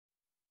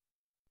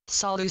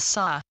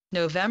Salusa,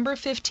 November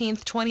 15,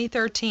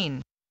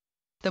 2013.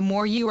 The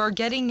more you are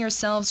getting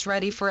yourselves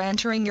ready for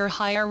entering your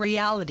higher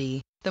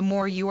reality, the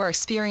more you are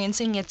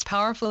experiencing its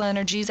powerful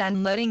energies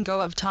and letting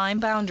go of time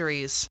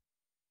boundaries.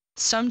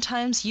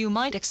 Sometimes you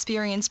might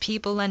experience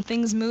people and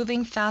things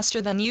moving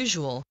faster than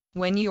usual,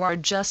 when you are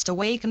just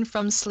awakened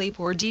from sleep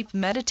or deep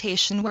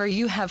meditation where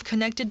you have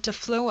connected to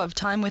flow of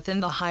time within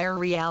the higher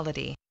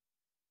reality.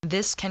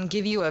 This can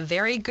give you a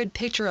very good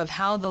picture of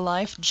how the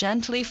life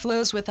gently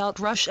flows without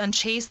rush and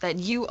chase that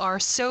you are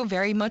so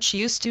very much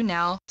used to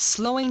now,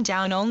 slowing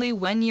down only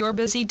when your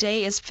busy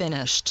day is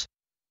finished.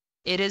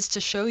 It is to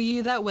show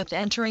you that with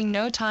entering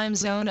no time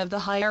zone of the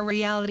higher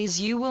realities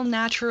you will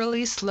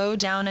naturally slow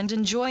down and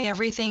enjoy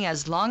everything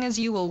as long as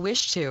you will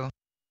wish to.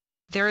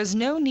 There is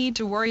no need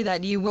to worry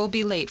that you will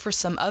be late for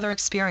some other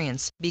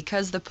experience,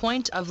 because the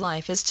point of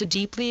life is to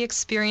deeply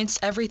experience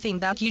everything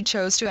that you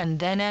chose to and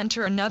then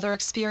enter another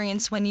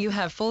experience when you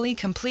have fully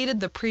completed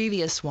the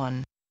previous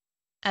one.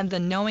 And the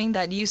knowing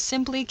that you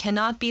simply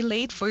cannot be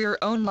late for your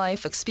own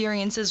life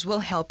experiences will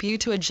help you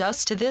to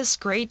adjust to this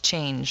great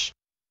change.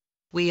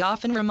 We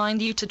often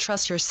remind you to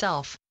trust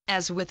yourself,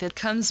 as with it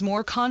comes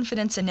more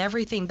confidence in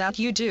everything that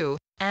you do,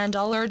 and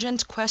all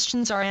urgent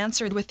questions are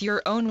answered with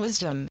your own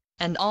wisdom,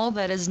 and all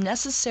that is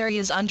necessary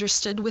is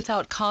understood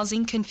without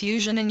causing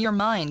confusion in your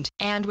mind,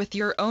 and with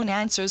your own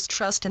answers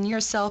trust in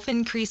yourself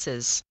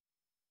increases.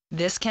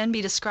 This can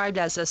be described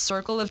as a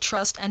circle of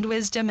trust and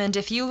wisdom, and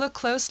if you look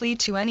closely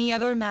to any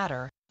other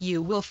matter,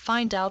 you will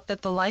find out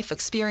that the life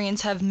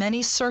experience have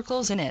many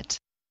circles in it.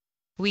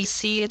 We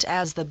see it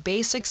as the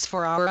basics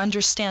for our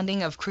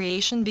understanding of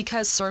creation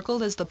because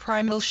circle is the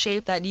primal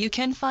shape that you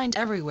can find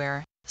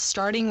everywhere,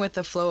 starting with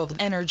the flow of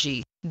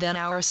energy, then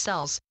our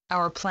cells,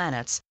 our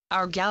planets,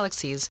 our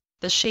galaxies.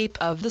 The shape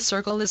of the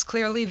circle is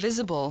clearly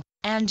visible,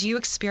 and you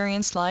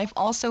experience life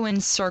also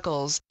in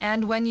circles,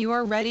 and when you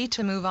are ready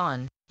to move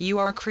on, you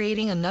are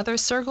creating another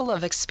circle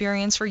of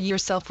experience for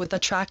yourself with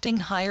attracting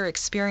higher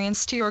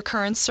experience to your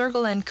current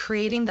circle and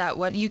creating that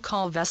what you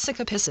call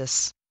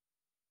vesicapissis.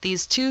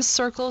 These two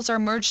circles are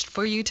merged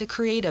for you to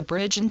create a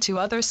bridge into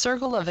other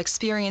circle of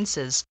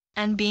experiences,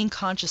 and being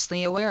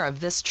consciously aware of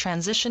this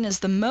transition is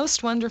the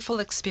most wonderful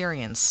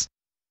experience.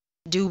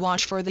 Do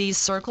watch for these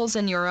circles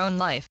in your own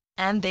life,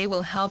 and they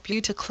will help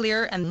you to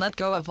clear and let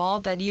go of all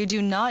that you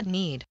do not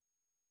need.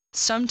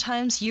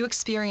 Sometimes you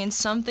experience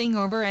something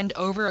over and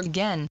over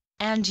again,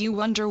 and you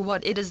wonder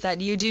what it is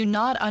that you do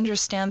not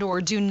understand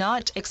or do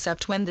not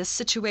accept when this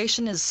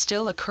situation is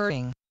still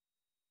occurring.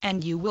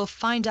 And you will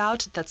find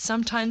out that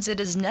sometimes it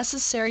is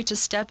necessary to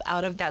step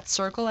out of that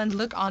circle and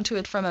look onto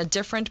it from a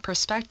different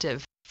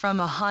perspective, from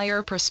a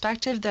higher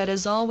perspective that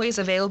is always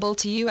available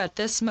to you at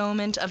this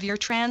moment of your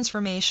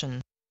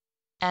transformation.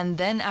 And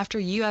then after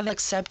you have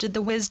accepted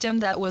the wisdom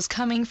that was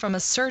coming from a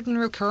certain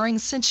recurring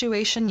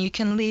situation, you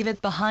can leave it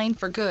behind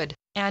for good,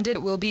 and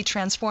it will be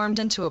transformed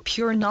into a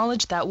pure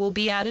knowledge that will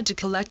be added to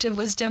collective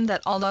wisdom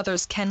that all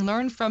others can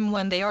learn from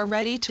when they are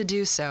ready to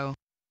do so.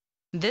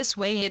 This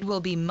way it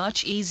will be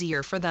much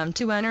easier for them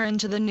to enter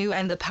into the new,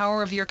 and the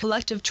power of your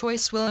collective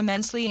choice will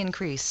immensely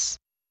increase.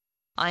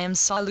 I am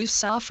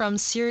Salusa from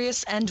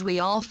Sirius, and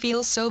we all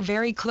feel so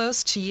very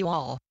close to you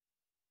all.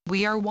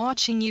 We are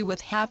watching you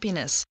with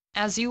happiness,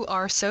 as you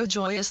are so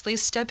joyously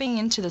stepping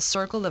into the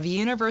circle of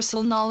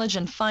universal knowledge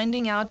and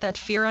finding out that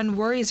fear and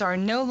worries are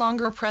no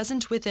longer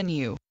present within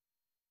you.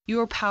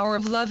 Your power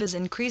of love is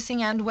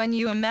increasing, and when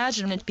you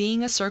imagine it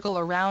being a circle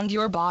around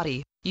your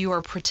body, you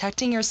are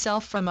protecting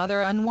yourself from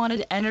other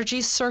unwanted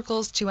energy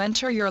circles to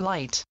enter your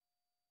light.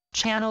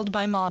 Channeled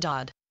by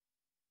Madad.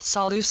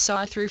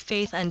 Salusa through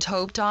faith and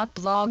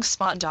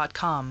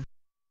hope.blogspot.com